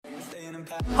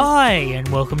Hi, and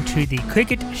welcome to the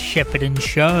Cricket Shepparton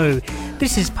Show.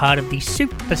 This is part of the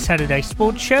Super Saturday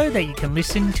Sports Show that you can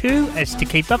listen to as to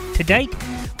keep up to date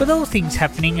with all things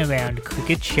happening around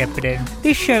Cricket Shepparton.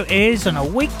 This show airs on a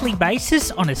weekly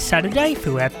basis on a Saturday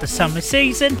throughout the summer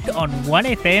season on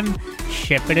 1FM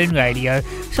Shepparton Radio.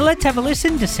 So let's have a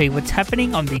listen to see what's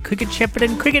happening on the Cricket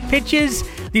Shepparton cricket pitches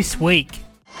this week.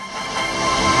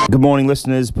 Good morning,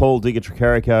 listeners. Paul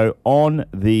Digger-Tricarico on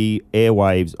the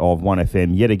airwaves of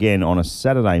 1FM yet again on a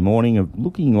Saturday morning,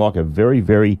 looking like a very,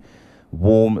 very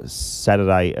warm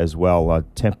Saturday as well.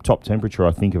 Top temperature,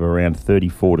 I think, of around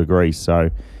 34 degrees. So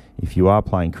if you are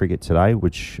playing cricket today,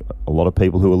 which a lot of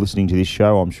people who are listening to this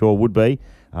show I'm sure would be,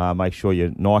 make sure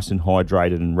you're nice and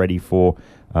hydrated and ready for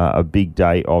a big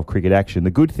day of cricket action.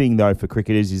 The good thing, though, for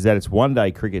cricketers is that it's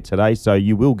one-day cricket today, so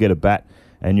you will get a bat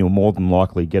and you'll more than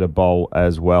likely get a bowl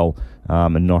as well,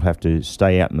 and not have to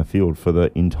stay out in the field for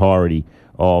the entirety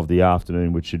of the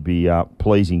afternoon, which should be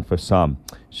pleasing for some.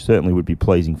 Certainly would be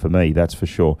pleasing for me, that's for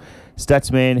sure.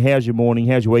 Statsman, how's your morning?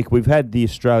 How's your week? We've had the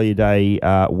Australia Day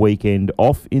weekend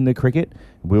off in the cricket.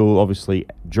 We'll obviously,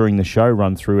 during the show,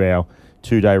 run through our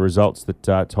two-day results that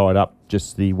tied up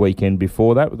just the weekend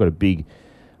before that. We've got a big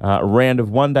round of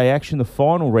one-day action, the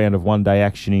final round of one-day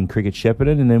action in Cricket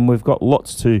Shepparton, and then we've got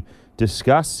lots to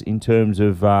discuss in terms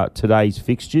of today's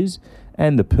fixtures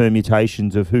and the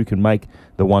permutations of who can make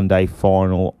the one-day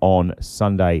final on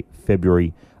Sunday,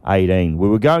 February 18. We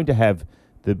were going to have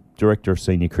the Director of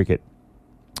Senior Cricket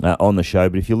on the show,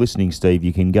 but if you're listening, Steve,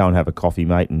 you can go and have a coffee,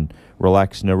 mate, and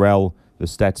relax. Narelle, the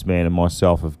stats man, and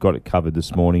myself have got it covered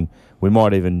this morning. We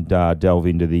might even delve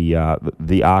into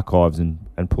the archives and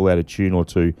pull out a tune or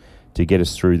two to get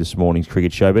us through this morning's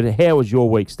cricket show. But how was your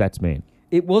week, stats man?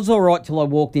 It was all right till I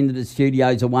walked into the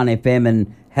studios of 1FM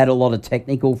and had a lot of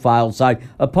technical fails. So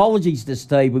apologies to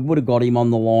Steve. We would have got him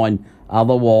on the line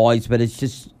otherwise, but it's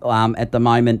just at the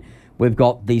moment we've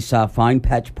got this phone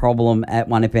patch problem at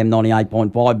 1FM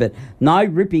 98.5. But no,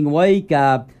 ripping week.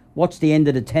 Watched the end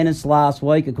of the tennis last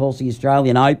week, of course, the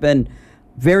Australian Open.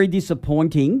 Very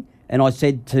disappointing. And I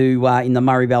said to, in the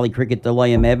Murray Valley Cricket, to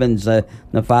Liam Evans, the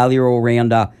failure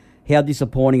all-rounder, how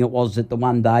disappointing it was that the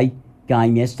one-day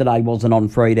game yesterday wasn't on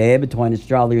free to air between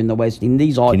Australia and the West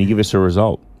Indies. Can you give us a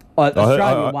result?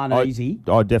 Australia won easy.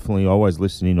 I definitely always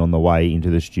listen in on the way into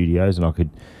the studios, and I could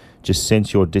just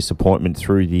sense your disappointment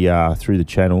through the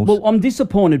channels. Well, I'm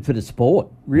disappointed for the sport,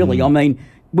 really. I mean,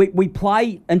 we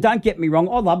play, and don't get me wrong,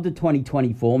 I love the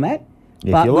 2020 format.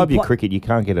 Yeah, if you love your cricket, you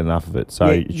can't get enough of it, so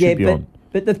it should be on.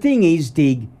 But the thing is,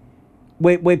 Dig,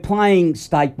 we're playing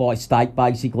state by state,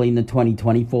 basically, in the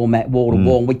 2020 format, wall to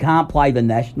wall. We can't play the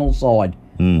national side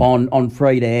on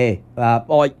free to air.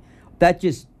 That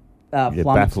just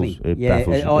flummoxes me. It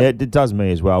baffles you. It does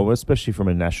me as well, especially from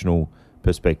a national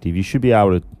perspective. You should be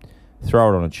able to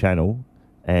throw it on a channel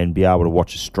and be able to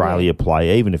watch Australia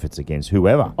play, even if it's against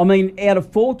whoever. I mean, out of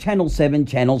 4 Channel 7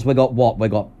 channels, we've got what?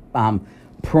 We've got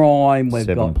Prime, we've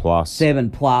 7 got Plus. 7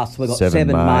 Plus, we've got 7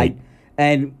 Mate,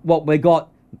 and what we've got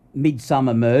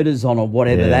Midsummer Murders on, or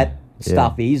whatever that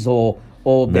stuff is, or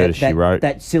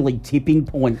that silly tipping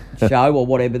point show, or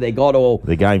whatever they got, or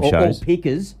the game shows, or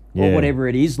Pickers, or whatever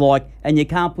it is. And you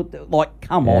can't put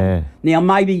come on. Now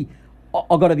maybe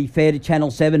I've got to be fair to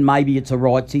Channel 7. Maybe it's a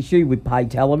rights issue with pay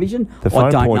television. The phone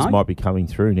points might be coming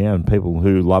through now, and people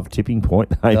who love tipping point,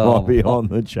 they might be on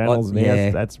the channels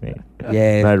now. That's me.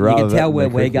 Yeah, you can tell where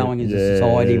we're going as a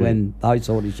society when those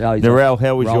sort of shows. Narelle,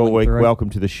 how was your week? Through. Welcome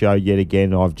to the show yet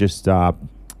again. I've just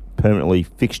permanently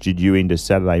fixtured you into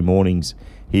Saturday mornings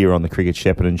here on the Cricket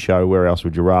Shepparton show. Where else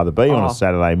would you rather be on a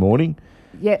Saturday morning?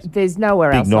 Yeah, there's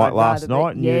nowhere else. Big night last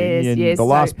night. Yes. The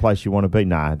last place you want to be.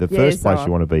 The first place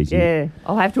you want to be. Yeah,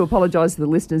 I'll have to apologise to the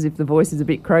listeners if the voice is a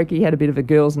bit croaky. Had a bit of a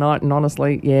girls' night, and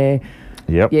honestly,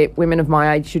 women of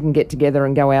my age shouldn't get together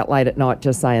and go out late at night.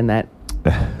 Just saying that.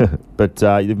 But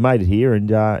you've made it here, and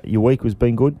your week has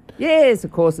been good. Yes,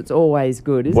 of course, it's always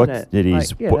good, isn't it? It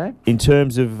is. In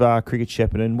terms of Cricket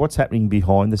Shepparton, what's happening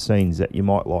behind the scenes that you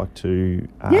might like to...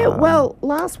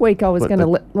 last week I was going to...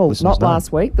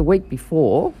 last week, the week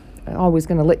before, I was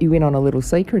going to let you in on a little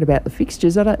secret about the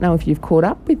fixtures. I don't know if you've caught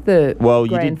up with the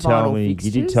grand final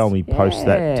fixtures. You did tell me post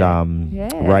that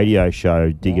radio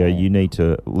show, Digger, you need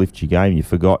to lift your game. You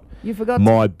forgot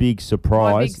my big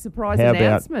surprise. My big surprise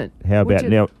announcement. How about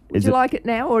now? Would you like it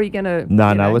now, or are you going to...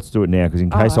 No, let's do it now, because in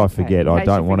case I forget, I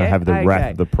don't want to have the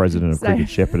wrath of the president of Cricket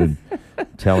Shepparton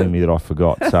telling me that I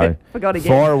forgot. So forgot again.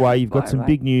 Fire away. You've got some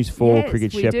big news for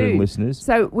Cricket Shepparton listeners.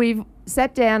 So we've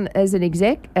sat down as an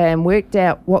exec and worked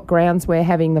out what grounds we're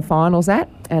having the finals at,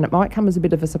 and it might come as a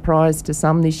bit of a surprise to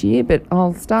some this year, but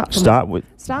I'll start with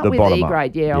E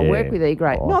grade. Yeah, I'll work with E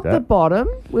grade. Not the bottom.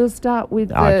 We'll start with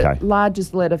the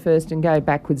largest letter first and go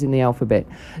backwards in the alphabet.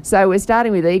 So we're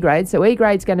starting with E grade. So E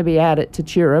grade's going to be out at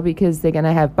Tatura because they're going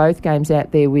to have both games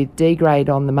out there with D grade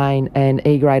on the main and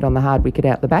E grade on the hard wicket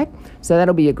out the back. So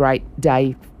that'll be a great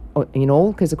day in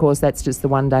all, because of course that's just the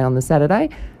one day on the Saturday.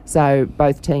 So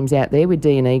both teams out there with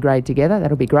D and E grade together.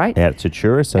 That'll be great. Out at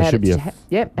Tatura, so it should be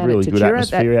really good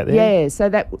atmosphere out there. Yeah, so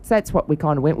that's what we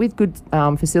kind of went with. Good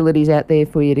facilities out there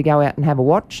for you to go out and have a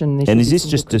watch. And is this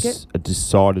just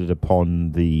decided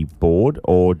upon the board,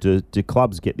 or do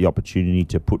clubs get the opportunity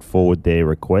to put forward their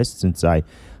requests and say,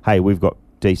 hey, we've got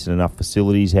decent enough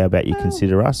facilities, how about you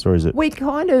consider us? Or is it... We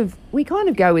kind of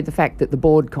go with the fact that the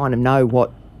board kind of know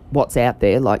what's out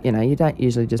there. Like, you don't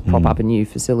usually just prop up a new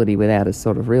facility without us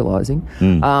sort of realising.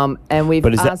 And we've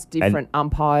asked different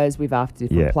umpires, we've asked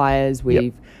different players,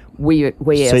 we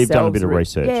ourselves... So you've done a bit of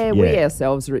research. Yeah, we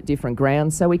ourselves are at different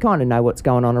grounds, so we kind of know what's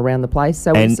going on around the place.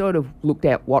 So we sort of looked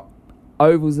at what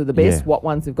ovals are the best, what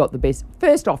ones have got the best.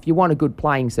 First off, you want a good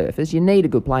playing surface. You need a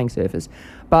good playing surface.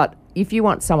 But if you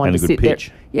want someone to sit there...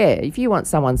 Yeah, if you want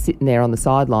someone sitting there on the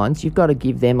sidelines, you've got to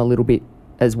give them a little bit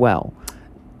as well.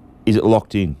 Is it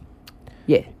locked in?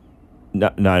 Yeah. No.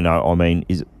 I mean,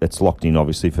 it's locked in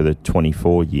obviously for the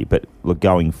 24 year, but look,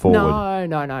 going forward.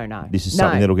 No. This is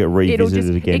something that'll get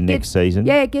revisited next season.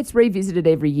 Yeah, it gets revisited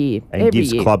every year. And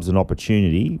gives clubs an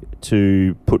opportunity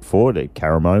to put forward at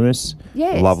Caramomus.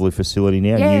 Yes. A lovely facility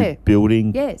now, new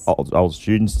building. Yes. Old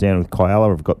students down with Kyala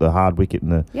have got the hard wicket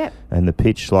and the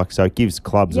pitch. So it gives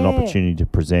clubs an opportunity to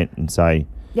present and say,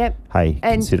 hey,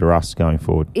 consider us going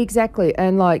forward. Exactly.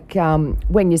 And like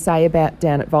when you say about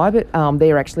down at Vibert,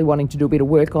 they're actually wanting to do a bit of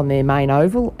work on their main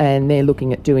oval, and they're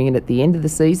looking at doing it at the end of the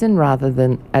season rather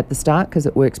than at the start, because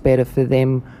it works better for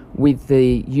them with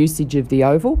the usage of the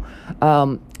oval.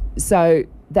 So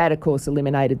that, of course,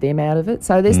 eliminated them out of it.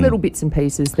 So there's little bits and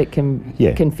pieces that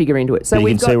can figure into it. So you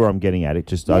can see where I'm getting at. It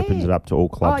just opens it up to all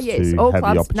clubs to have the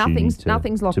opportunity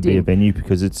nothing's locked to be a venue,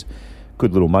 because it's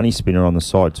good little money spinner on the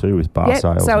side too with bar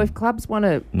sales. So if clubs want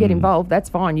to get involved, that's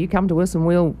fine. You come to us and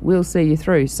we'll see you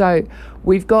through. So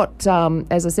we've got,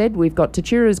 as I said, we've got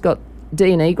Tatura's got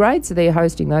D and E grade, so they're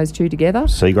hosting those two together.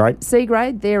 C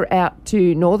grade, they're out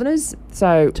to Northerners.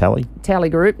 So Tally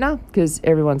Garupna, because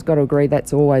everyone's got to agree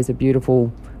that's always a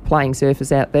beautiful playing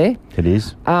surface out there. It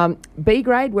is. B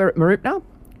grade, we're at Marupna,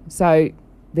 so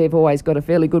they've always got a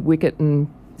fairly good wicket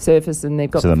and surface, and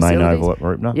they've got the main oval at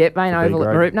Marupna. Yep, main oval at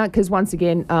Marupna, because once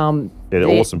again, they're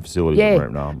awesome facilities at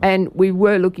Marupna. And we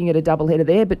were looking at a double header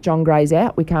there, but John Gray's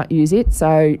out. We can't use it,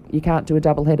 so you can't do a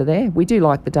double header there. We do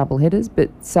like the double headers,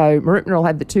 but so Marupna will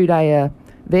have the 2-day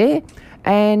there,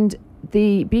 and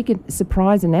the big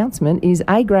surprise announcement is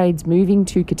A grade's moving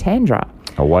to Katandra.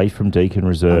 Away from Deakin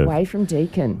Reserve.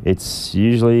 It's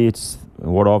usually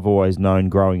what I've always known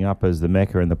growing up as the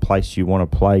Mecca and the place you want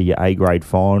to play your A grade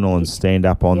final and stand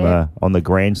up on the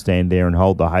grandstand there and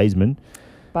hold the Hazeman.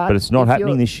 But it's not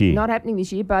happening this year. Not happening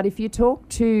this year. But if you talk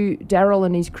to Darryl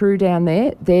and his crew down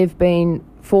there, they've been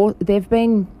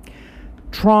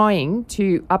trying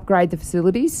to upgrade the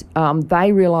facilities.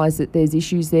 They realise that there's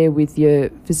issues there with your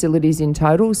facilities in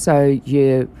total. So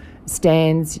your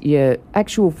stands, your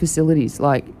actual facilities.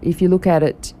 Like if you look at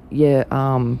it,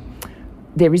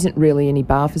 there isn't really any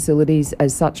bar facilities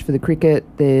as such for the cricket.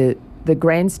 The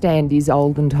grandstand is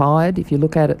old and tired, if you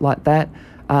look at it like that.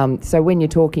 So when you're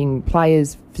talking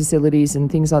players' facilities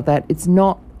and things like that, it's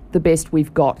not the best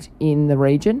we've got in the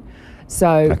region.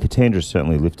 So Katandra's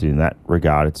certainly lifted in that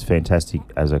regard. It's fantastic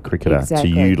as a cricketer to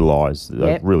utilise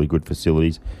really good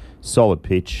facilities, solid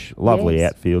pitch, lovely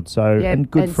outfield. And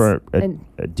good for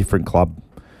a different club.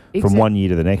 From one year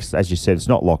to the next, as you said, it's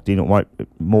not locked in. It won't,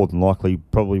 more than likely,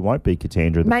 probably won't be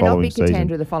Katandra the following season. May not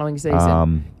be Katandra the following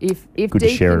seson. If good Deakin, to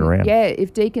share it around. Yeah,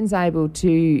 if Deakin's able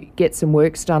to get some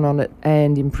work done on it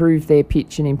and improve their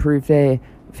pitch and improve their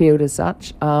field as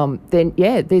such, then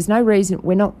there's no reason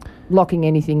we're not locking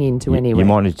anything into anywhere. You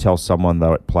might need to tell someone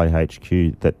though at Play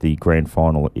HQ that the grand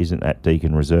final isn't at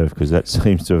Deakin Reserve, because that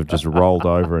seems to have just rolled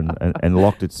over and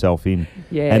locked itself in.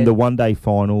 Yeah. And the one-day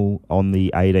final on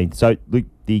the 18th. So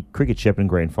the Cricket Shepparton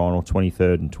Grand Final,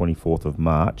 23rd and 24th of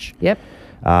March. Yep.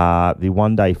 The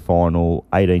one-day final,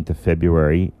 18th of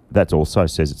February. That also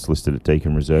says it's listed at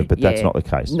Deakin Reserve, but that's not the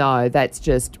case. No, that's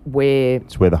just where...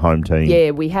 It's where the home team...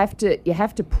 Yeah, you have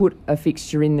to put a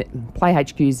fixture in... Play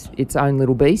HQ's its own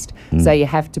little beast, so you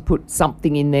have to put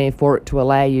something in there for it to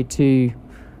allow you to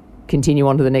continue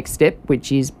on to the next step,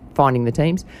 which is finding the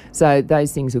teams. So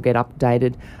those things will get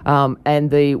updated.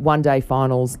 And the one-day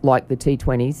finals, like the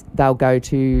T20s, they'll go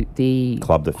to the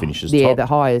club that finishes top. The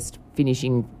highest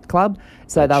finishing club.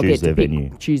 So they'll get to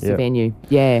choose the venue.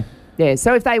 Yeah.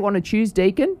 So if they want to choose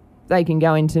Deakin, they can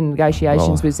go into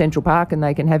negotiations with Central Park and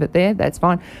they can have it there. That's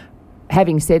fine.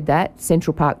 Having said that,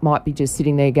 Central Park might be just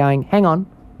sitting there going, hang on,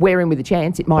 we're in with a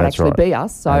chance. It might be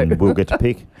us. So and we'll get to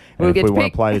pick. If we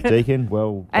want to play at Deakin,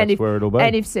 well, that's where it'll be.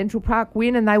 And if Central Park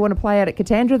win and they want to play out at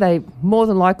Katandra, they more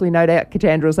than likely, no doubt,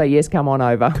 Katandra will say, yes, come on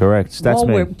over. Correct.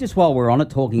 While we're on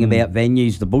it, talking about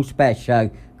venues, the Bush Bash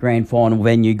Grand Final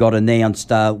venue got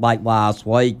announced late last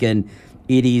week, and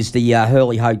it is the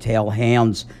Hurley Hotel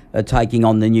Hounds taking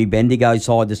on the new Bendigo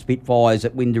side, the Spitfires,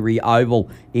 at Windermere Oval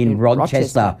in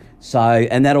Rochester. So,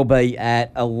 and that'll be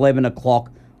at 11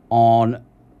 o'clock on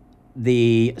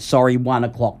 1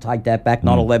 o'clock, take that back,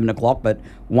 not 11 o'clock, but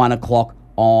 1 o'clock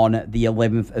on the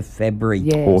 11th of February.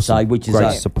 Yeah. Awesome. So, which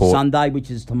is Sunday,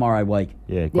 which is tomorrow week.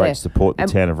 Yeah, great support the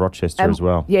town of Rochester as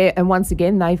well. Yeah, and once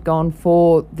again, they've gone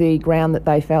for the ground that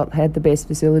they felt had the best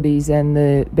facilities and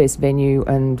the best venue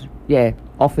and,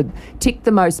 ticked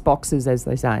the most boxes, as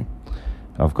they say.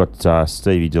 I've got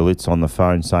Stevie DeLitz on the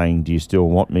phone saying, do you still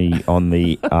want me on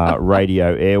the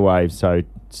radio airwaves? So,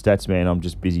 Statsman, I'm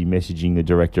just busy messaging the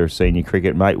Director of Senior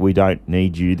Cricket. Mate, we don't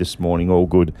need you this morning, all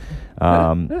good,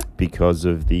 because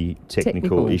of the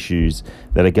technical issues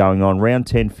that are going on. Round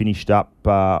 10 finished up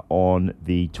on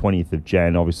the 20th of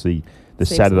Jan, obviously the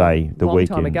Seems Saturday, the weekend.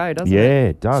 Long time ago, doesn't it? Yeah,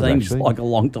 it does, Seems like a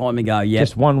long time ago, yeah.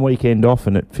 Just one weekend off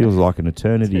and it feels like an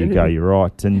eternity ago, you're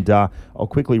right. And I'll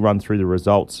quickly run through the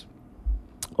results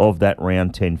of that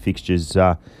round 10 fixtures.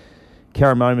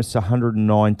 Caramomus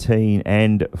 119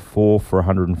 and 4 for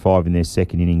 105 in their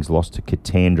second innings, lost to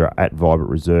Katandra at Vibrant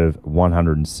Reserve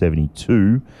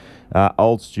 172.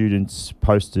 Old Students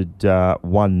posted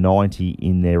 190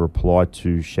 in their reply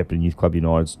to Shepparton Youth Club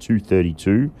United's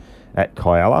 232 at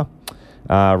Kyalla.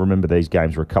 Remember, these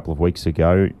games were a couple of weeks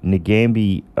ago.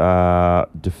 Ngambie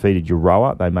defeated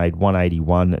Euroa. They made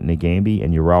 181 at Ngambie,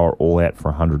 and Euroa all out for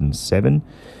 107.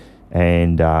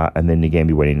 And then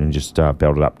Ngambie went in and just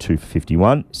belted up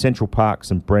 251. Central Park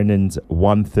St Brendan's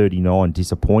 139,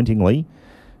 disappointingly,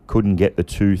 couldn't get the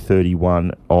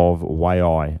 231 of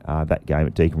Waiai, that game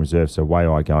at Deakin Reserve. So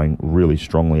Waiai going really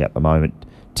strongly at the moment.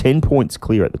 10 points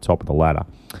clear at the top of the ladder.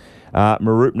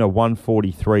 Marupna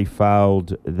 143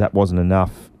 failed. That wasn't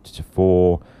enough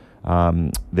for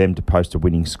them to post a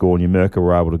winning score. Numurkah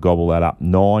were able to gobble that up.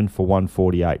 9 for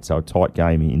 148, so a tight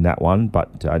game in that one.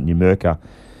 But Numurkah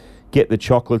get the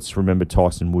chocolates. Remember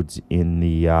Tyson Woods in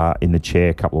the chair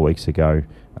a couple of weeks ago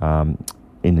on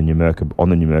the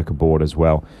Numurkah board as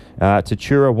well.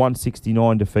 Tatura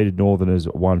 169 defeated Northerners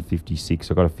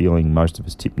 156. I got a feeling most of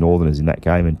us tipped Northerners in that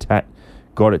game, and Tat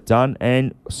got it done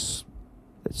and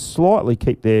slightly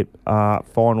keep their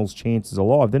finals chances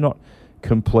alive. They're not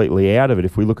completely out of it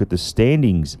if we look at the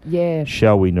standings,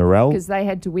 shall we, Narelle? Because they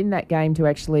had to win that game to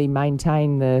actually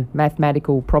maintain the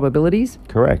mathematical probabilities.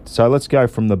 Correct. So let's go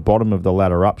from the bottom of the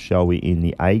ladder up, shall we, in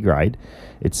the A grade.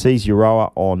 It sees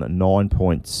Euroa on 9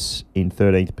 points in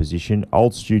 13th position,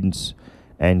 Old Students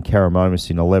and Caramomus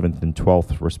in 11th and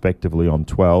 12th respectively on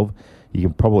 12. You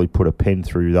can probably put a pen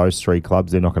through those three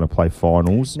clubs. They're not going to play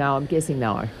finals. No, I'm guessing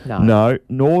no. No.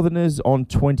 Northerners on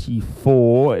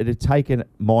 24. It had taken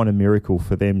minor miracle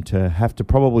for them to have to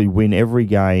probably win every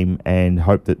game and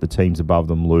hope that the teams above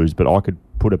them lose. But I could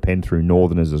put a pen through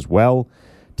Northerners as well.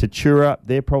 Tatura,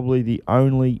 they're probably the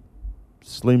only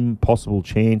slim possible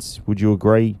chance. Would you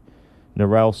agree,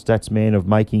 Narelle, Statsman, of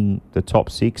making the top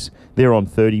six? They're on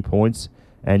 30 points.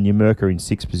 And Numurkah in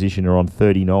sixth position are on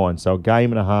 39. So a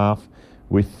game and a half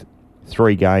with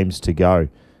 3 games to go.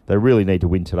 They really need to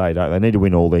win today, don't they? They need to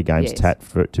win all their games, Tat,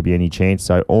 for it to be any chance.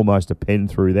 So almost a pen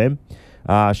through them.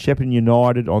 Shepparton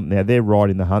United, now they're right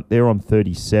in the hunt. They're on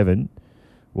 37.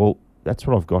 Well, that's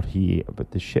what I've got here.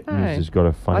 But the Shep News has got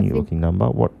a funny-looking number.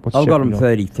 What's I've got them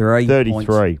 33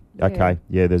 33. Points. Okay.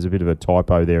 Yeah, there's a bit of a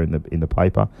typo there in the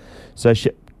paper. So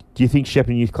do you think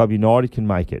Shepparton Youth Club United can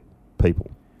make it, people?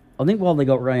 I think while they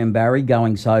got Ryan Barry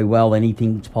going so well,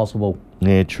 anything's possible.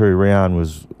 Yeah, true. Ryan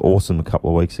was awesome a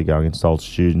couple of weeks ago against Old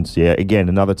Students. Yeah, again,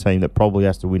 another team that probably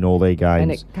has to win all their games.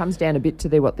 And it comes down a bit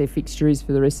to what their fixture is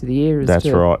for the rest of the year. That's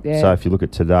right. Yeah. So if you look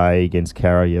at today against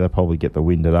Cara, they'll probably get the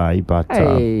win today. But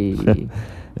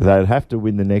they'd have to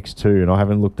win the next 2, and I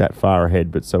haven't looked that far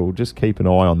ahead. But so we'll just keep an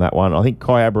eye on that one. I think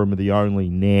Kyabram are the only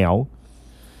now.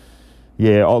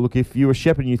 Yeah, look, if you were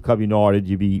Shepparton Youth Club United,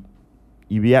 you'd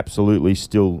be absolutely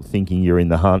still thinking you're in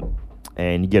the hunt,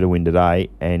 and you get a win today.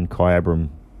 And Kyabram,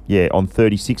 on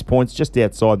 36 points, just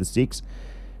outside the 6.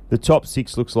 The top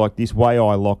 6 looks like this.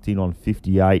 Waiai locked in on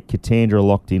 58. Katandra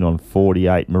locked in on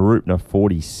 48. Mooroopna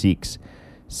 46.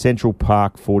 Central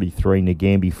Park 43.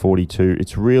 Nagambie 42.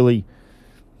 It's really...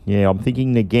 Yeah, I'm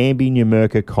thinking Nagambie,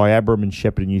 Numurkah, Kyabram and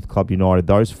Shepparton Youth Club United,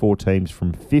 those 4 teams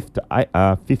from 5th to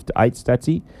 8th,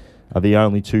 Statsy, are the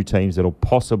only 2 teams that will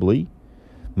possibly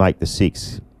make the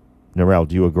 6. Narelle,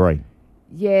 do you agree?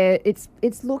 Yeah, it's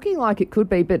looking like it could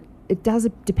be, but it does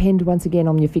depend once again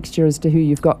on your fixture as to who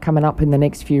you've got coming up in the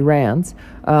next few rounds.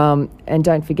 And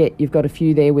don't forget, you've got a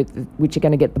few there which are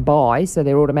going to get the bye, so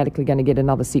they're automatically going to get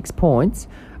another 6 points.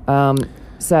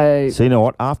 So you know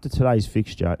what? After today's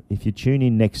fixture, if you tune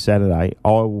in next Saturday,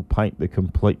 I will paint the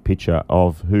complete picture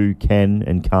of who can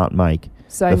and can't make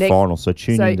the final. So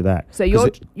tune into that. So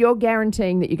you're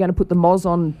guaranteeing that you're going to put the Moz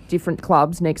on different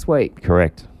clubs next week?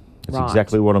 Correct. That's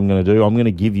exactly what I'm going to do. I'm going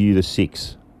to give you the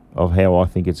 6 of how I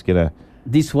think it's going to...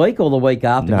 This week or the week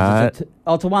after? No.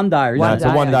 It's a one-day. It's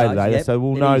a one-day today. Yep. So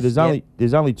we'll know there's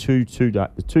only two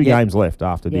games left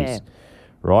after this.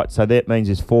 Right, so that means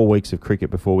there's 4 weeks of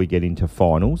cricket before we get into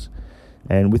finals.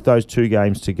 And with those 2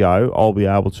 games to go, I'll be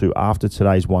able to, after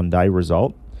today's one-day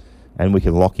result, and we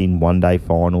can lock in one-day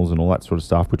finals and all that sort of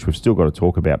stuff, which we've still got to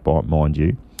talk about, mind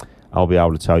you, I'll be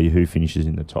able to tell you who finishes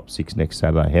in the top 6 next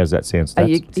Saturday. How's that sound,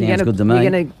 Stats? Sounds good to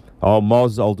me.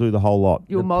 Moz, I'll do the whole lot.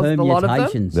 You'll Moz the lot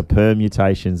of them? The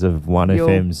permutations of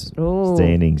 1FM's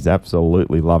standings.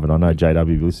 Absolutely love it. I know JW will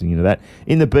be listening to that.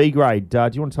 In the B grade, do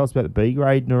you want to tell us about the B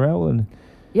grade, Narelle?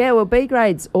 Yeah, well, B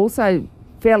grade's also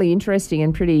fairly interesting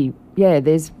and pretty... Yeah,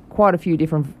 there's quite a few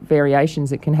different variations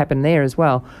that can happen there as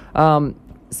well.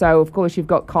 So, of course, you've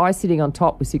got Kai sitting on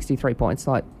top with 63 points,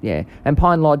 and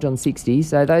Pine Lodge on 60.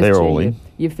 So those they're 2, all in.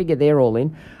 You figure they're all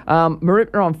in.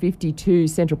 Mooroopna on 52,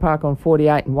 Central Park on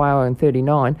 48, and Waiai on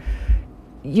 39.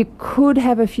 You could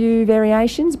have a few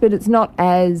variations, but it's not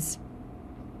as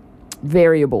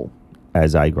variable.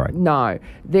 As A grade? No.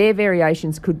 Their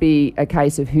variations could be a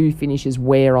case of who finishes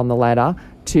where on the ladder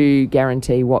to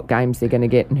guarantee what games they're going to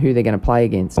get and who they're going to play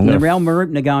against. Narelle,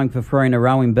 Mooroopna going for 3 in a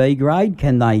row in B grade.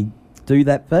 Can they do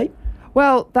that feat?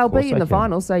 Well, they'll be in the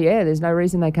finals, so there's no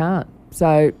reason they can't.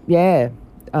 So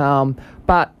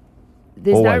but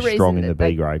there's always no reason strong in the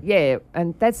B grade. Yeah,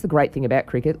 and that's the great thing about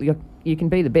cricket. You can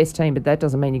be the best team, but that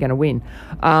doesn't mean you're going to win.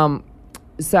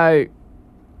 So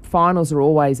finals are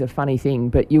always a funny thing,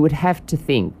 but you would have to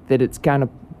think that it's going to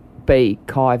be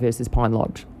Kai versus Pine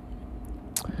Lodge.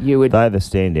 They're the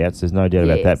standouts. There's no doubt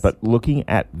about that. But looking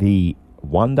at the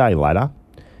one-day ladder,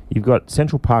 you've got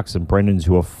Central Parks and Brendans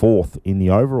who are 4th in the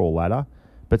overall ladder,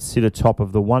 but sit atop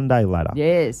of the one-day ladder.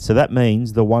 Yes. So that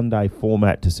means the one-day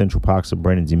format to Central Parks and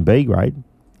Brendans in B grade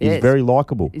is very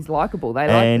likeable. It's likeable. They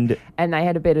had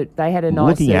a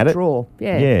nice draw.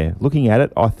 Yeah. Looking at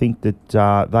it, I think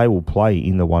that they will play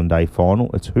in the one-day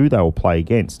final. It's who they will play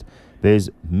against.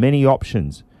 There's many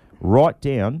options, right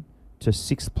down to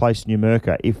 6th place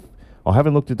Numurkah. I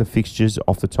haven't looked at the fixtures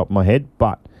off the top of my head,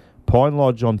 but Pine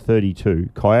Lodge on 32,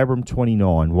 Kyabram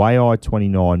 29, Waiai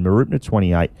 29, Mooroopna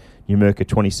 28, Numurkah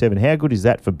 27. How good is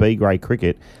that for B grade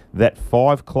cricket? That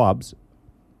 5 clubs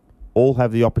all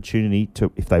have the opportunity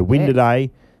to, if they win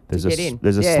today, there's a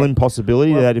slim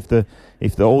possibility that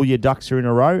if all your ducks are in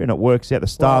a row and it works out, the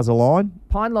stars align.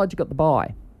 Pine Lodge got the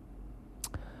bye.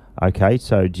 Okay,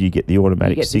 so do you get the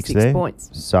automatic 6 there? 6 points.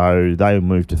 So they'll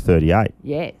move to 38.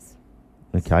 Yes.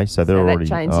 Okay, so they're already... that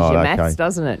changes your maths,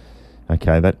 doesn't it?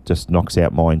 Okay, that just knocks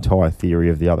out my entire theory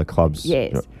of the other clubs.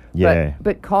 Yes. Yeah.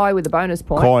 But Kai with a bonus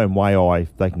point. Kai and Waiai,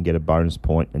 if they can get a bonus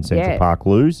point and Central Park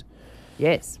lose,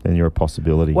 then you're a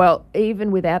possibility. Well,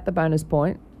 even without the bonus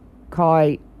point, if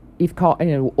Kai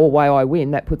or Waiai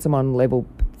win, that puts them on level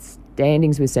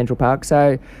standings with Central Park.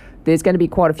 So there's going to be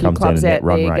quite a few clubs out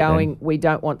there going, we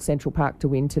don't want Central Park to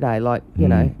win today. Like,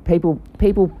 people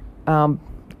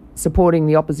supporting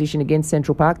the opposition against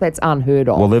Central Park, that's unheard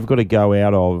of. Well, they've got to go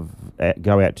out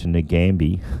to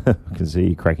Nagambie. I can see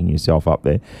you cracking yourself up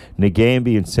there.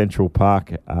 Nagambie and Central Park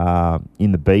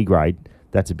in the B grade,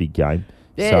 that's a big game.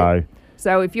 Yeah.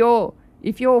 So if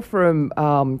you're from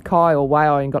Kai or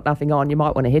Waiai and got nothing on, you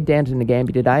might want to head down to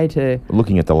Nagambie today to...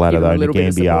 Looking at the ladder, though,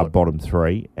 Nagambie are bottom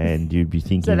 3, and you'd be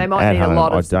thinking... So they might need a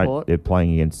lot of support. They're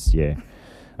playing against,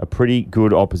 a pretty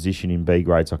good opposition in B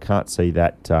grades. I can't see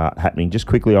that happening. Just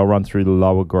quickly, I'll run through the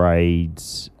lower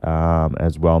grades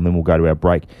as well, and then we'll go to our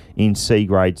break. In C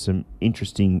grade, some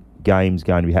interesting games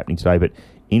going to be happening today, but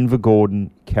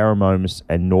Invergordon, Caramomus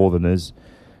and Northerners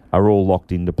are all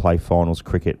locked in to play finals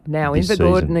cricket Now, this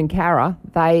Invergordon season. and Carra,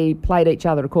 they played each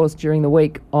other, of course, during the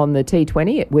week on the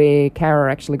T20, where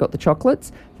Carra actually got the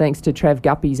chocolates, thanks to Trav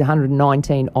Guppy's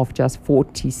 119 off just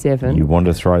 47. You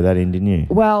wanted to throw that in, didn't you?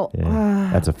 Well,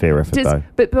 that's a fair effort, though.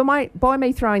 But by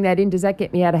me throwing that in, does that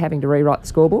get me out of having to rewrite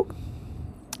the scorebook?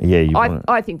 Yeah,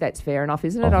 I think that's fair enough,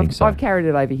 isn't it? I think so. I've carried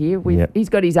it over here. He's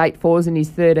got his 8 4s and his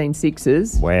 13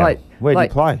 6s. Wow. Where did you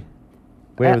play?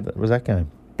 Where was that game?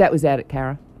 That was out at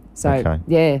Carra. So, okay.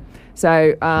 yeah.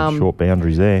 So, short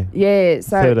boundaries there. Yeah,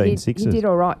 so 13 he did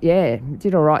all right. Yeah,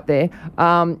 did all right there.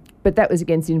 But that was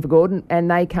against Invergordon, and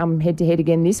they come head-to-head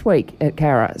again this week at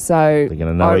Carra. So they're going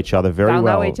to know each other very well.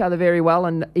 They'll know each other very well,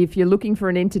 and if you're looking for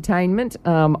an entertainment,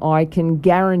 I can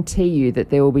guarantee you that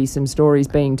there will be some stories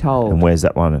being told. And where's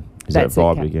that one? Is that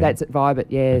Vibert again? That's at Vibert,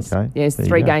 yes. Okay, yes,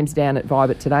 3 games down at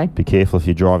Vibert today. Be careful if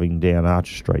you're driving down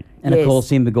Archer Street. And, of course,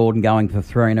 Invergordon going for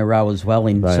 3 in a row as well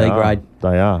in C grade.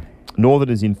 They are.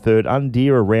 Northerners in third.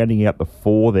 Undira rounding out the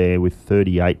 4 there with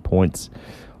 38 points.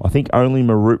 I think only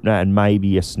Marupna and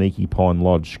maybe a sneaky Pine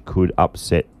Lodge could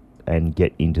upset and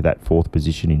get into that 4th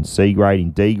position in C grade.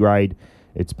 In D grade,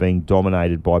 it's being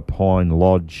dominated by Pine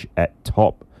Lodge at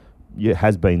top. It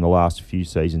has been the last few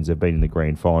seasons. They've been in the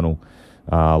grand final.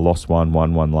 Lost one,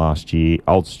 won one last year.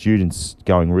 Old Students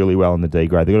going really well in the D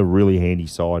grade. They've got a really handy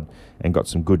side and got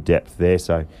some good depth there.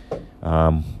 So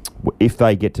if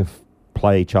they get to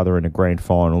play each other in a grand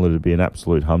final, it'll be an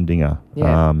absolute humdinger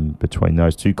between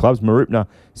those two clubs. Marupna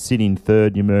sit in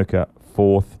 3rd, Yamurka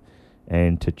 4th,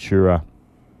 and Tatura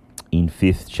in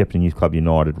 5th. Shepparton Youth Club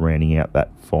United rounding out that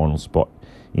final spot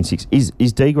in 6th.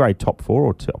 Is D grade top 4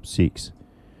 or top 6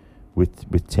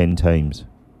 with 10 teams?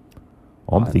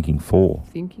 I'm thinking 4.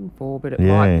 Thinking 4, but it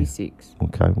might be 6.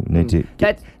 Okay, we need to.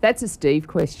 That's a Steve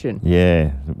question.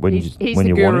 Yeah, he's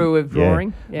the guru of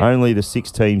drawing. Yeah. Only the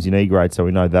 6 teams in E grade, so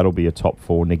we know that'll be a top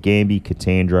 4. Nagambie,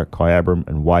 Katandra, Kyabram,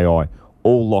 and Waiai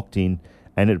all locked in,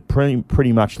 and it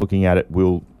pretty much looking at it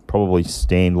will probably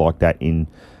stand like that in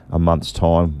a month's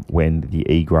time when the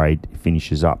E grade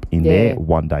finishes up in their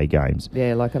one-day games.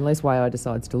 Yeah, like unless Waiai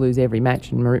decides to lose every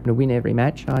match and Marupna win every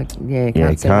match, can't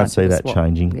see that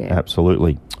changing. Yeah.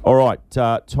 Absolutely. All right,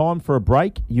 time for a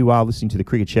break. You are listening to the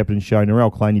Cricket Shepparton Show.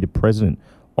 Narelle Claney, the president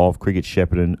of Cricket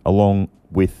Shepparton, along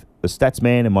with the stats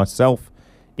man and myself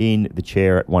in the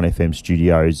chair at 1FM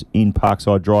Studios in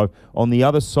Parkside Drive. On the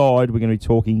other side, we're going to be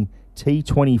talking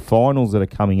T20 finals that are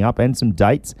coming up and some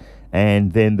dates,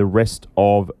 and then the rest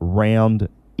of round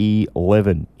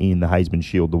 11 in the Hazeman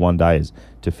Shield, the one-dayers,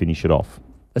 to finish it off.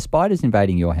 Are spiders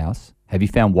invading your house? Have you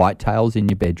found whitetails in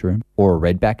your bedroom or a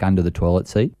redback under the toilet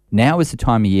seat? Now is the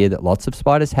time of year that lots of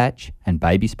spiders hatch and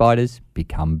baby spiders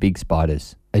become big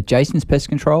spiders. At Jason's Pest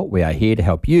Control, we are here to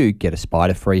help you get a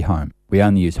spider-free home. We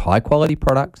only use high-quality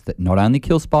products that not only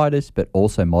kill spiders, but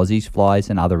also mozzies, flies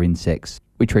and other insects.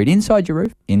 We treat inside your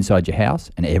roof, inside your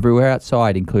house, and everywhere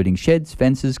outside, including sheds,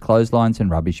 fences, clotheslines, and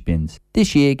rubbish bins.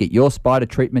 This year, get your spider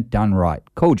treatment done right.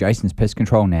 Call Jason's Pest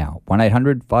Control now.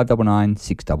 1800 599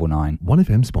 699.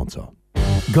 1FM sponsor.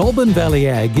 Goulburn Valley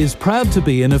Ag is proud to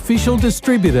be an official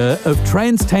distributor of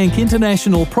TransTank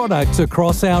International products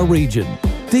across our region.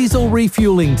 Diesel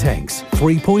refueling tanks,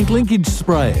 3-point linkage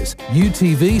sprayers,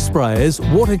 UTV sprayers,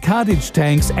 water cartage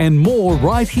tanks, and more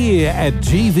right here at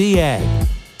GV Ag.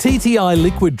 TTI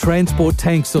liquid transport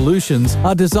tank solutions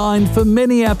are designed for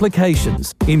many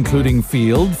applications, including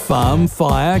field, farm,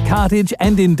 fire, cartage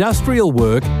and industrial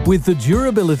work, with the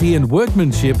durability and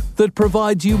workmanship that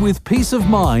provides you with peace of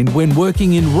mind when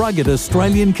working in rugged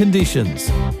Australian conditions.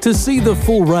 To see the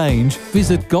full range,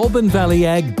 visit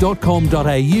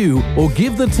goulburnvalleyag.com.au or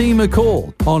give the team a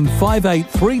call on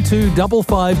 5832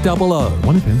 5500.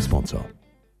 1FM sponsor.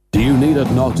 Do you need it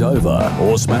knocked over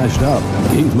or smashed up?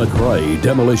 Keith McRae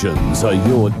Demolitions are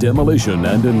your demolition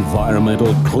and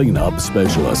environmental cleanup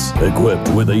specialists. Equipped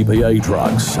with EPA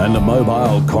trucks and a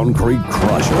mobile concrete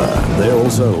crusher. They're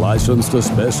also licensed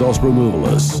asbestos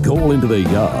removalists. Call into their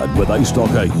yard where they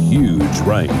stock a huge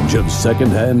range of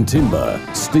second-hand timber,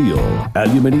 steel,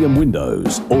 aluminium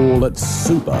windows, all at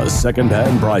super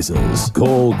second-hand prices.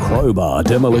 Call Crowbar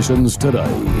Demolitions today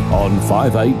on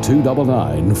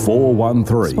 58299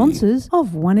 413. Sponsors of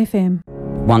 1FM.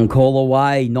 One call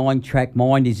away, 9-Track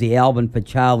Mind is the album for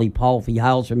Charlie Polf. He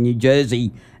hails from New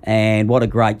Jersey, and what a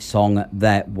great song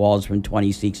that was from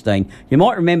 2016. You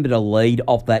might remember the lead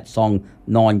off that song,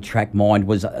 9-Track Mind,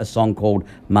 was a song called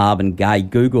Marvin Gaye.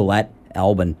 Google that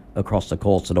album across the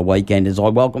course of the weekend as I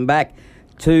welcome back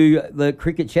to the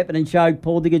Cricket Shepparton Show,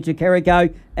 Paul Digger-Jericho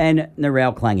and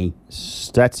Narelle Clangy.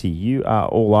 Statsy, you are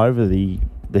all over the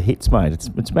the hits, mate.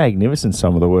 It's magnificent,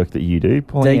 some of the work that you do.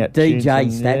 Pulling out DJ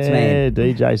Stats Man.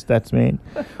 DJ Stats Man.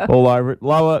 All over it.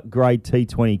 Lower grade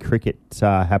T20 cricket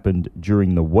happened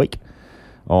during the week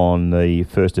on the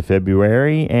 1st of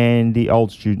February, and the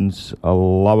old students, a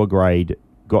lower grade,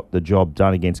 got the job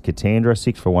done against Katandra,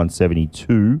 6 for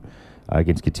 172.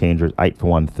 Against Katandra, 8 for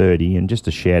 130. And just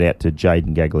a shout out to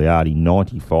Jaden Gagliardi,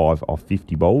 95 off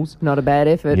 50 balls. Not a bad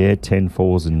effort. Yeah, 10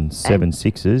 fours and 7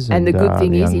 sixes. And the good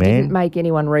thing is he didn't make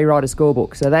anyone rewrite a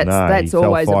scorebook, so that's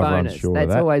always a bonus.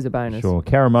 That's always a bonus. Sure.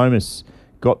 Karamomis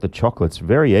got the chocolates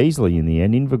very easily in the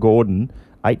end. Inver Gordon,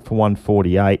 8 for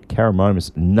 148.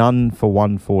 Karamomis, none for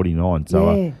 149.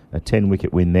 So a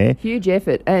 10-wicket win there. Huge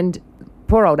effort. And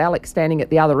poor old Alex standing at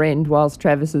the other end whilst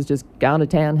Travis is just going to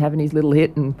town having his little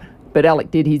hit, but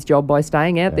Alec did his job by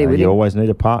staying out there with him. You always need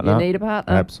a partner. You need a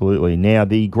partner. Absolutely. Now,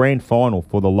 the grand final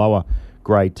for the lower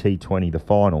grade T20, the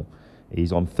final,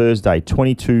 is on Thursday,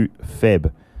 22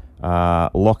 Feb.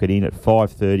 Lock it in at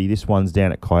 5:30. This one's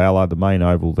down at Kyalla, the main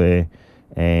oval there.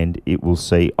 And it will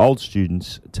see old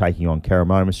students taking on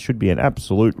Karamomis. Should be an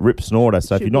absolute rip snorter.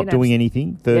 So if you're not doing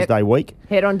anything Thursday week,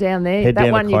 head on down there. Head that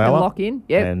down one to you Kyalla, can lock in.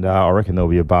 Yep. And I reckon there'll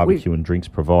be a barbecue and drinks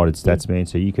provided, Statsman.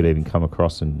 So you could even come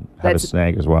across and have a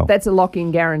snag as well. That's a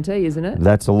lock-in guarantee, isn't it?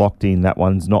 That's a locked in. That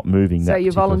one's not moving. So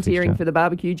you're volunteering for the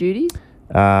barbecue duties?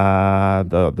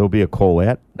 There'll be a call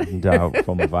out, and if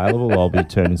I'm available, I'll be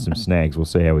turning some snags. We'll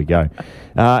see how we go.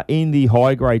 In the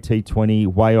high grade T20,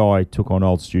 Wayai took on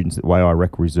old students at Wayai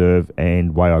Rec Reserve,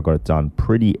 and Wayai got it done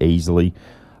pretty easily.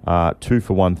 2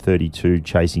 for 132,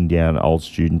 chasing down old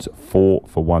students. 4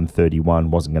 for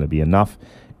 131 wasn't going to be enough.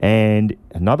 And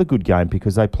another good game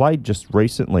because they played just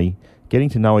recently, getting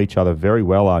to know each other very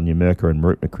well, our Numurkah and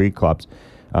Marupna Cricket Clubs.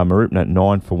 Marupna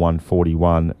 9 for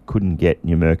 141, couldn't get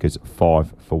Numurkah's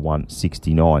 5 for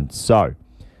 169. So,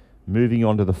 moving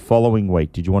on to the following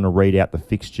week, did you want to read out the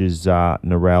fixtures,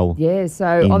 Narelle? Yeah,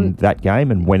 so in that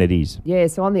game and when it is? Yeah,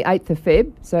 so on the 8th of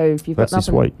Feb. So if you've got that's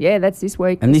this week. Yeah, that's this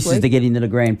week. And this is to get into the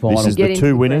grand final. This is the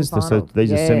two winners.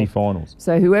 These are semi-finals.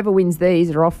 So whoever wins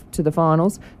these are off to the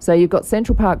finals. So you've got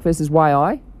Central Park versus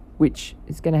Waiai, which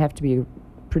is going to have to be a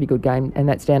pretty good game, and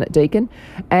that's down at Deakin.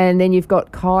 And then you've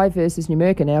got Kai versus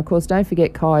Numurkah. Now, of course, don't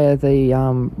forget Kai are the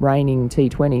reigning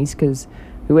T20s, because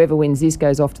whoever wins this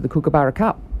goes off to the Kookaburra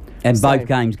Cup. And both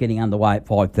games getting underway at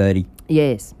 5:30.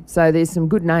 Yes. So there's some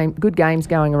good games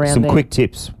going around there. Some there. quick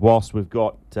tips. Whilst we've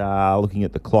got, looking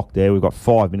at the clock there, we've got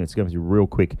 5 minutes going through real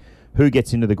quick. Who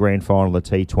gets into the grand final of the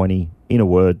T20? In a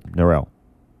word, Narelle.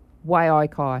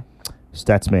 Waiai Kai.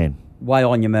 Statsman.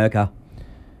 Waiai Numurkah.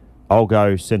 I'll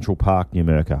go Central Park,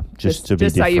 Numurkah, just to be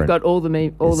different. Just so you've got all the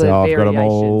variations. I've got them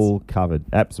all covered.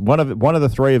 One of the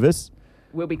three of us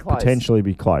will be close. Potentially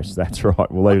be close. That's right.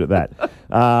 We'll leave it at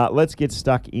that. Let's get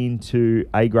stuck into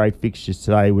A-grade fixtures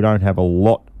today. We don't have a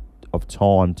lot of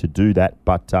time to do that,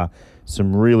 but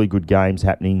some really good games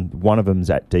happening. One of them's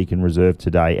at Deakin Reserve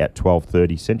today at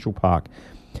 12:30. Central Park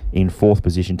in 4th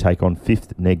position take on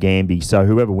 5th Nagambie. So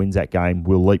whoever wins that game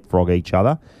will leapfrog each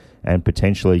other and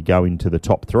potentially go into the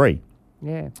top 3.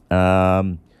 Yeah.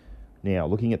 Now,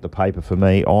 looking at the paper for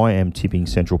me, I am tipping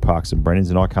Central Parks and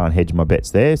Brennan's, and I can't hedge my bets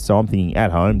there. So I'm thinking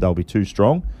at home they'll be too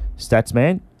strong.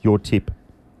 Statsman, your tip?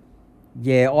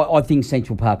 Yeah, I think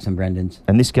Central Parks and Brendon's.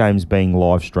 And this game's being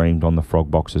live streamed on the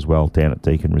Frog Box as well down at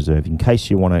Deakin Reserve, in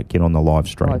case you want to get on the live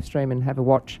stream. Live stream and have a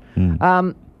watch.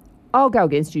 I'll go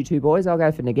against you two boys. I'll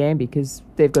go for Nagambie because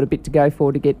they've got a bit to go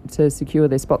for to secure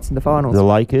their spots in the finals. The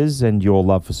Lakers and your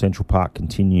love for Central Park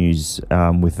continues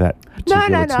with that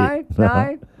particular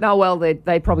tip. No. Well,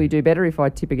 they probably do better if I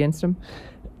tip against them.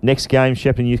 Next game,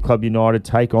 Shepparton Youth Club United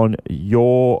take on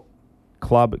your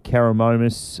club,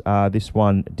 Karamomis. This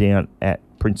one down at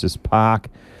Princess Park.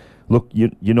 Look,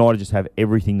 United just have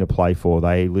everything to play for.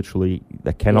 They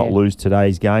cannot lose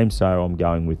today's game, so I'm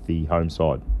going with the home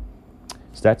side.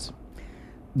 Stats?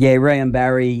 Yeah, Ryan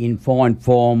Barry in fine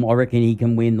form. I reckon he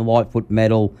can win the Lightfoot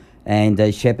medal, and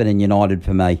Shepparton United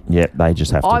for me. Yep, they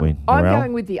just have to win. I'm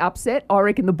going with the upset. I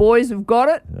reckon the boys have got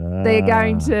it. They're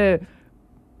going to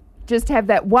just have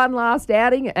that one last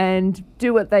outing and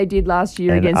do what they did last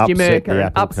year against Numurkah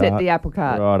and upset the apple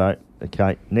cart. Righto.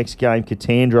 Okay, next game,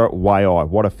 Katandra Waiai.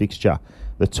 What a fixture.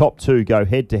 The top two go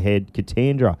head-to-head.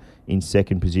 Katandra in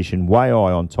 2nd position.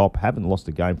 Waiai on top. Haven't lost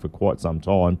a game for quite some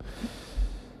time.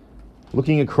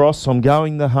 Looking across, I'm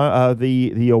going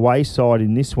the away side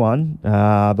in this one, the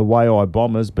Waiai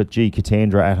Bombers, but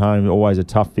Katandra at home, always a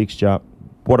tough fixture.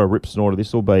 What a rip snorter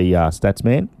this will be,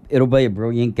 Statsman. It'll be a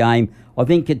brilliant game. I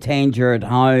think Katandra at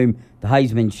home, the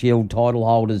Hazeman Shield title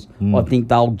holders, I think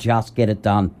they'll just get it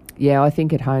done. Yeah, I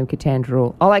think at home Katandra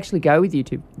will. I'll actually go with you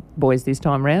two boys this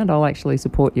time round. I'll actually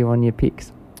support you on your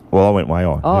picks. Well, I went way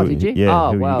high. Oh, did you? Yeah.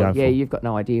 Oh, well, yeah, you've got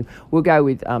no idea. We'll go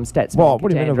with Stats. Well, what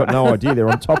do you mean I've got no idea? They're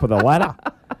on top of the ladder.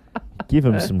 Give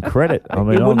them some credit. I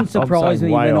mean, it wouldn't surprise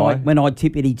me when I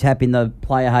tippity tap in the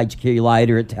Player HQ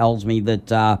later. It tells me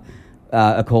that,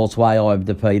 of course, I've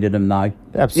defeated them though.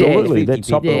 Absolutely, yeah, they're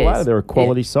top of the ladder. They're a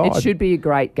quality side. It should be a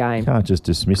great game. You can't just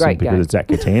dismiss them because it's at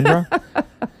Katandra.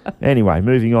 Anyway,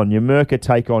 moving on. Numurkah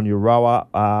take on Euroa.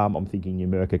 I'm thinking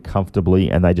Numurkah comfortably,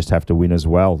 and they just have to win as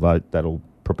well. That'll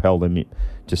propel them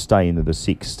to stay into the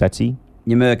 6. Statsy.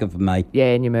 Numurkah for me.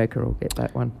 Yeah, Numurkah will get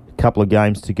that one. Couple of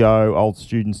games to go. Old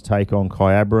Students take on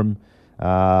Kyabram.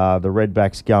 The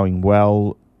Redbacks going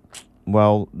well.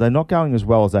 Well, they're not going as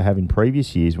well as they have in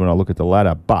previous years when I look at the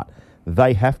ladder, but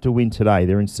they have to win today.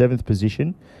 They're in 7th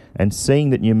position, and seeing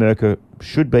that Numurkah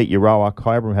should beat Euroa,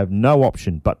 Kyabram have no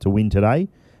option but to win today.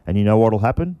 And you know what will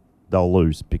happen? They'll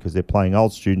lose because they're playing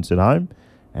Old Students at home,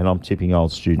 and I'm tipping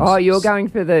Old Students. Oh, you're going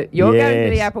for the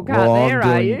apple cart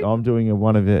are you? I'm doing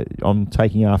I'm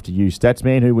taking after you, Stats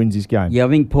man. Who wins this game? Yeah, I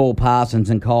think Paul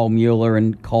Parsons and Kyle Mueller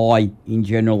and Kai in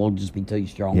general will just be too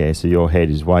strong. Yeah, so your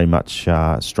head is way much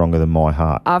stronger than my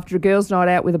heart. After a girls' night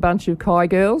out with a bunch of Kai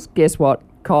girls, guess what?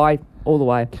 Kai all the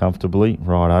way. Comfortably.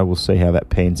 Righto, we'll see how that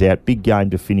pans out. Big game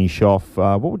to finish off.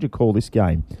 What would you call this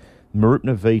game?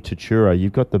 Marupna v Tatura.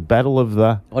 You've got the battle of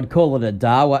the... I'd call it a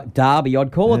derby.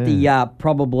 I'd call it the,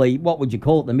 probably, what would you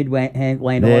call it, the Midland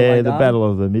Highway the battle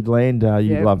of the Midland.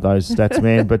 You love those stats,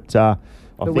 man. But the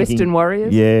Western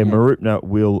Warriors. Yeah, Marupna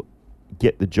will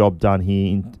get the job done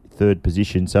here in 3rd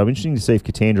position. So interesting to see if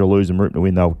Katandra lose and Marupna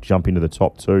win. They'll jump into the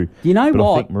top 2. You know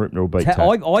what? I think Marupna will beat Tat.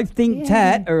 I think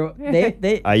Tat...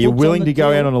 Are you willing to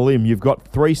go out on a limb? You've got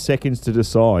 3 seconds to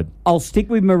decide. I'll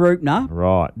stick with Marupna.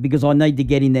 Right. Because I need to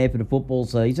get in there for the football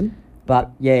season.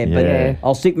 But,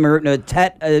 I'll stick with Marupna.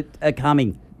 Tat are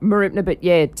coming. Marupna, but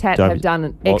Tat have done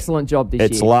an excellent job this year.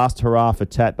 It's last hurrah for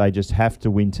Tat. They just have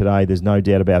to win today. There's no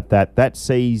doubt about that. That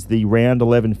sees the round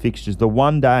 11 fixtures, the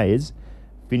one-dayers,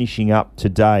 finishing up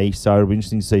today. So it'll be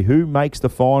interesting to see who makes the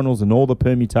finals and all the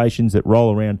permutations that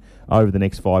roll around over the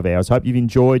next 5 hours. Hope you've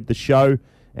enjoyed the show,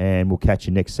 and we'll catch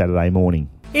you next Saturday morning.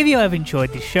 If you have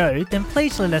enjoyed the show, then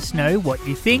please let us know what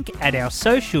you think at our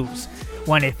socials.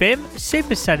 1FM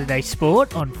Super Saturday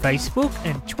Sport on Facebook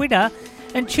and Twitter,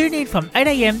 and tune in from 8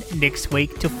 a.m. next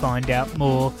week to find out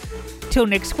more. Till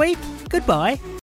next week, goodbye.